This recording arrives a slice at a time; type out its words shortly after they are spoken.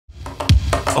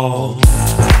all.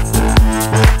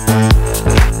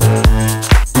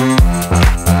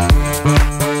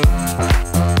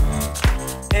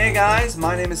 Hey guys,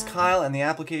 my name is Kyle and the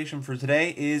application for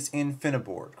today is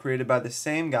Infiniboard, created by the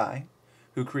same guy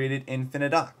who created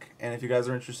Infinidoc. And if you guys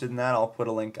are interested in that, I'll put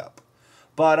a link up.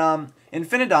 But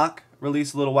Infinidoc,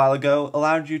 released a little while ago,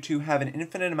 allowed you to have an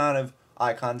infinite amount of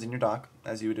icons in your dock,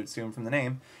 as you would assume from the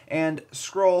name, and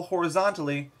scroll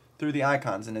horizontally through the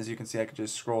icons. And as you can see, I could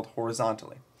just scroll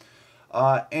horizontally.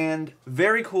 And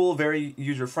very cool, very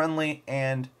user-friendly,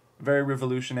 and very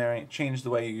revolutionary. Changed the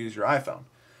way you use your iPhone.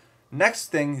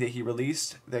 Next thing that he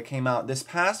released that came out this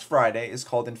past Friday is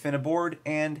called Infiniboard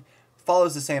and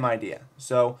follows the same idea.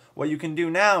 So what you can do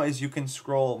now is you can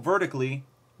scroll vertically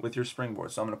with your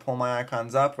springboard. So I'm going to pull my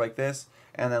icons up like this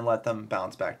and then let them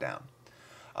bounce back down.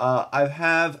 I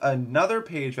have another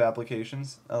page of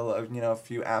applications, a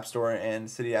few App Store and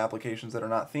Cydia applications that are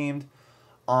not themed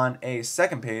on a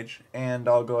second page, and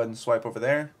I'll go ahead and swipe over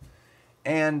there.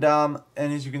 And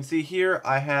as you can see here,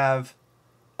 I have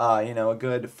a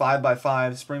good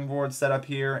 5x5 springboard set up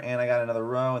here, and I got another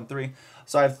row and 3.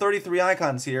 So I have 33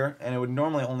 icons here, and it would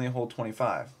normally only hold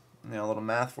 25. A little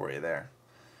math for you there.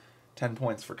 10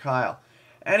 points for Kyle.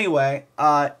 Anyway,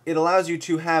 it allows you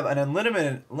to have an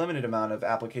unlimited amount of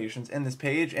applications in this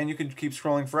page, and you can keep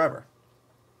scrolling forever.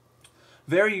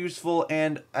 Very useful,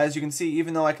 and as you can see,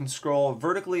 even though I can scroll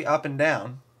vertically up and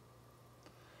down,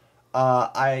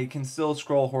 I can still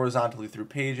scroll horizontally through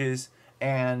pages,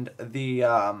 and the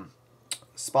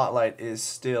spotlight is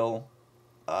still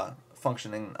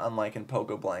functioning, unlike in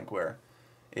Pogo Blank where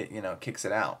it kicks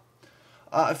it out.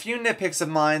 A few nitpicks of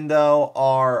mine though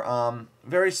are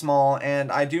very small,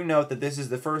 and I do note that this is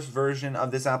the first version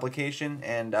of this application,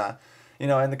 and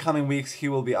in the coming weeks he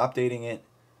will be updating it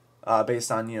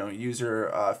based on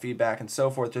user feedback and so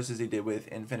forth, just as he did with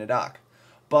Infinidoc.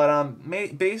 But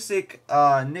basic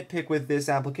nitpick with this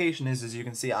application is, as you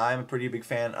can see, I'm a pretty big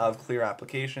fan of clear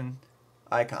application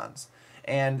icons.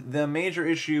 And the major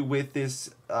issue with this,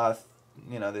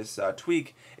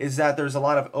 tweak is that there's a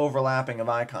lot of overlapping of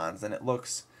icons, and it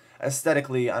looks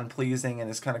aesthetically unpleasing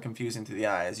and is kind of confusing to the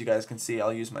eye. As you guys can see,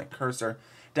 I'll use my cursor.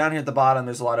 Down here at the bottom,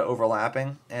 there's a lot of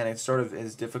overlapping, and it sort of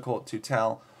is difficult to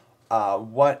tell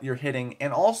what you're hitting,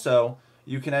 and also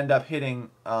you can end up hitting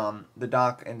the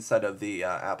dock instead of the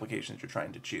applications you're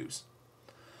trying to choose.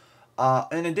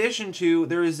 In addition to,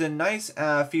 there is a nice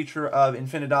feature of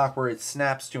Infinidoc where it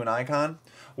snaps to an icon,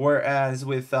 whereas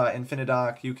with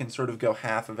Infinidoc you can sort of go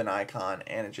half of an icon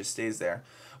and it just stays there,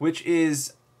 which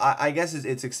is, I guess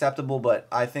it's acceptable, but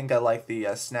I think I like the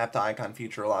snap to icon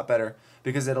feature a lot better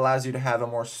because it allows you to have a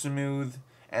more smooth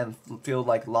and feel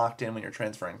like locked in when you're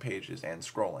transferring pages and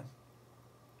scrolling.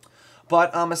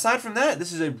 But aside from that,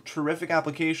 this is a terrific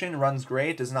application. It runs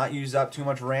great. Does not use up too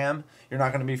much RAM. You're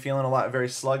not going to be feeling very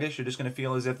sluggish. You're just going to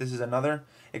feel as if this is another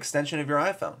extension of your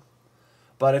iPhone.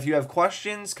 But if you have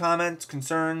questions, comments,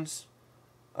 concerns,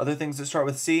 other things that start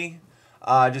with C,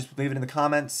 just leave it in the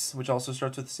comments, which also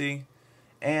starts with C.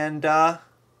 And I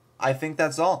think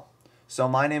that's all. So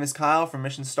my name is Kyle from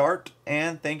MissionStart,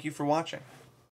 and thank you for watching.